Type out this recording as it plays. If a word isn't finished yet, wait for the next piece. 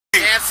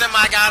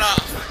mic got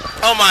off.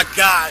 Oh my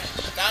God.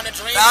 Down the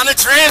Dreams. Down the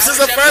Dreams is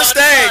the first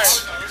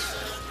stage.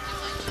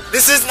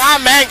 This is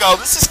not Mango.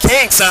 This is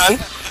King, son.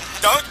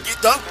 Don't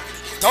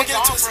get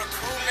into it.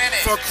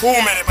 For a cool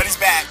minute, but he's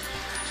back.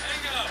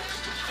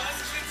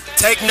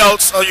 Take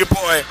notes on your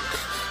boy.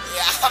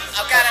 Yeah,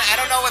 I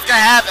don't know what's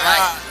gonna happen.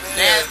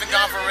 Dan's been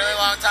gone for a really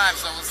long time,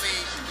 so we'll see.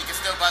 He can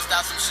still bust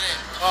out some shit.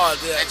 Oh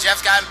yeah. And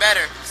Jeff's gotten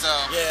better, so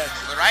yeah.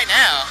 But right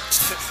now,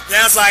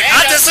 Dan's like,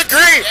 I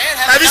disagree.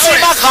 Have you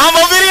seen my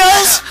combo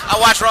videos? I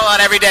watch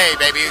Rollout every day,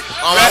 baby.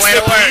 On my way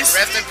to work.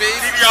 Rest in peace.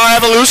 DBR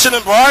Evolution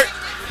and Bart.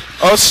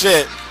 Oh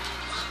shit.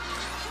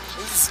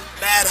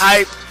 Mad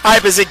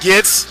hype as it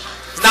gets.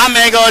 It's not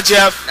Mango and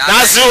Jeff,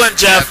 not Zoo and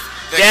Jeff.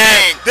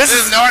 Gang. This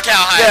is NorCal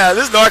hype. Yeah,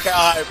 this is NorCal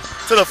hype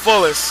to the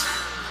fullest.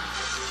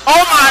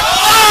 Oh my!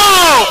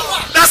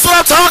 Oh! That's what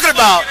I'm talking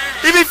about.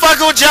 He be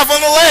fucking with Jeff on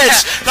the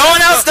ledge. No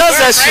one else does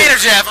that shit. We're afraid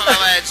of Jeff on the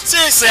ledge.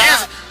 Seriously,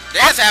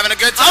 Dan's having a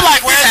good time. I'm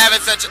like, where's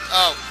having such?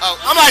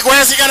 I'm like,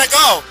 where's he gonna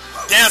go?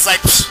 Dan's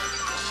like, psh,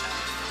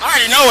 I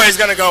already know where he's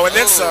gonna go, and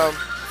then some.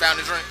 Found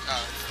a drink.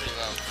 Oh,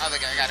 I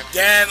think I got it.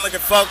 Dan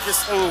looking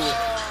focused. Ooh.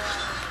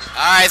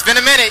 Alright, it's been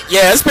a minute.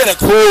 Yeah, it's been a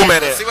cool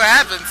minute. Let's see what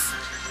happens.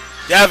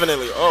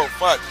 Definitely. Oh,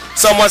 fuck.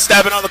 Someone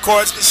stepping on the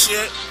cords and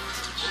shit.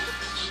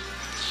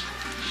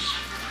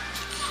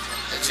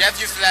 And Jeff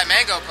used to that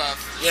mango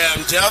puff. Yeah,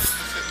 Jeff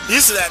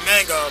used to that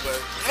mango, but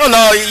I don't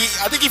know.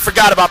 I think he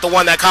forgot about the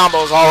one that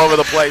combos all over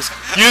the place.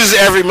 Uses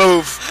every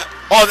move.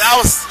 Oh, that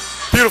was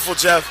beautiful,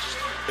 Jeff.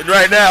 And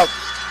right now,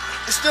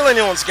 it's still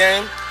anyone's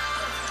game.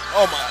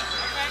 Oh, my.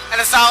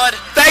 And a solid.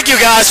 Thank you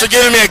guys for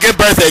giving me a good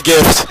birthday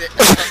gift.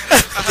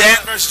 Dan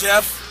versus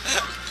Jeff.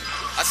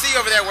 I see you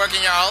over there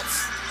working your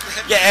alts.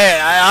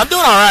 Yeah, I'm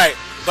doing all right,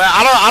 but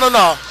I don't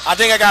know. I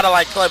think I gotta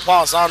like play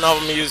pause. So I don't know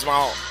if I'm gonna use my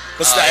alt.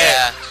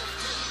 Yeah.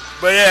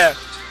 But yeah,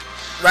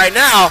 right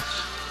now,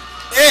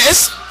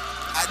 it's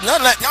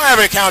don't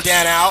ever count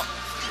Dan out.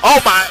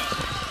 Oh my.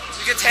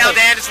 You can tell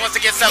Dan just wants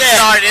to get something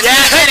started. It's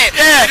a minute.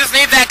 Yeah. He just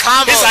needs that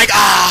combo. It's like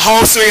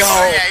home sweet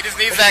home. Yeah, he just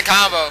needs that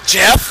combo.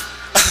 Jeff.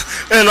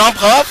 And I'm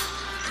Puff.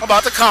 I'm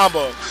about to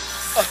combo.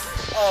 Fuck.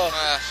 Oh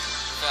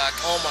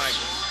my.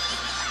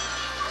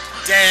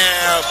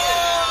 Damn.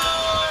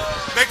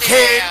 The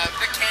king.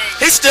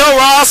 He's still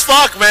raw as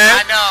fuck, man.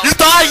 I know.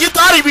 You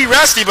thought he'd be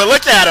rusty, but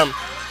look at him.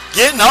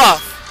 Getting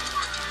off.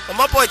 Well,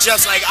 my boy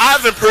Jeff's like,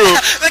 I've improved.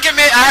 Look at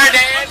me. I heard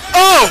Dan.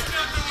 Oh.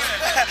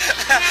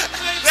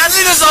 I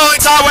think this is the only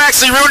time we're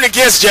actually rooting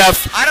against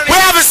Jeff. We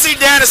haven't seen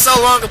Dan in so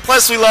long, and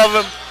plus we love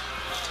him.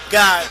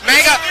 God.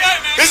 Mega.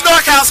 His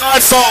NorCal's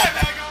hard soul.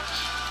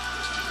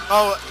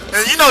 Oh,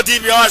 and you know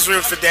DBR's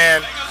rooting for Dan.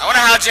 I wonder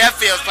how Jeff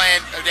feels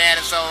playing Dan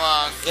in so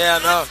long. Yeah,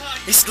 I know.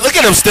 Look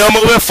at him still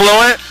moving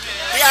fluent.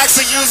 He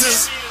actually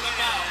uses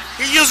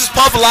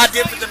Puff a lot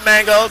different than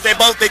Mango. They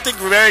think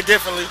very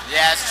differently.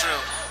 Yeah, it's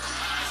true.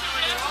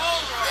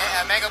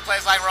 Yeah, Mango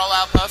plays like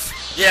Rollout Puff.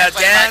 Yeah,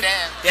 Dan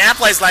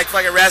plays like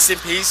fucking Rest in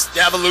Peace, the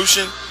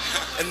Evolution,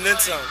 and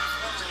then some.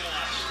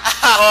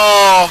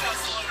 Oh.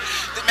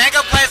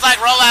 Mango plays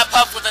like Rollout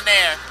Puff with an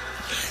air.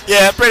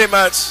 Yeah, pretty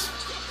much.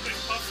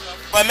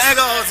 But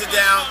Mango holds it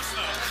down.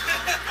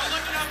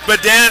 But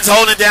Dan's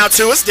holding it down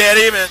too. It's dead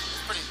even.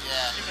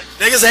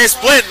 Niggas ain't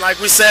splitting like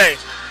we say.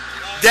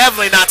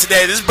 Definitely not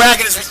today. This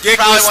bracket is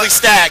ridiculously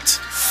stacked.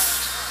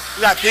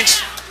 We got big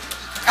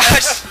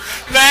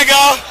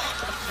Mango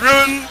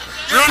rooting.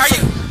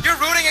 You're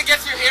rooting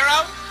against your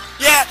hero?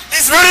 Yeah,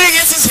 he's rooting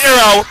against his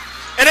hero,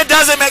 and it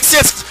doesn't make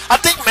sense. I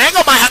think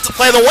Mango might have to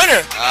play the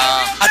winner.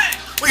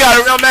 We got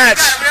a real match.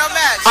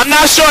 I'm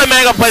not sure if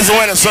Mango plays the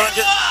winner. So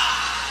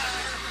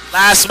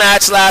last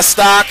match, last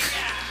stock.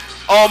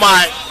 Oh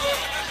my.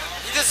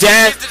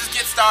 Dan, just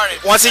get started.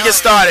 Once he gets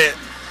started,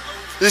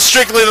 this is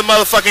strictly the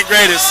motherfucking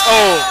greatest.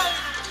 Oh.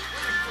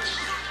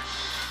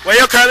 Where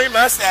your curly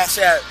mustache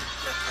at?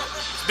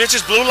 This bitch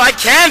is blue like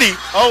candy.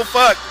 Oh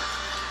fuck.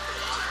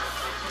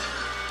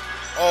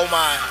 Oh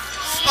my.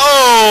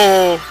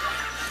 Oh.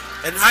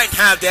 And right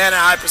now, Dan at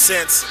high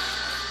percents.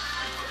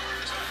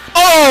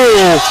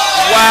 Oh.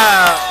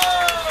 Wow.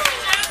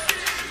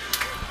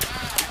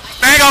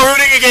 Mango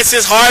rooting against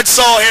his hard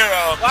soul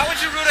hero. Why would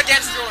you root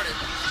against Jordan?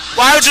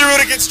 Why would you root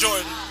against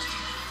Jordan?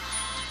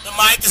 The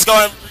mic is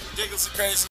going ridiculously crazy.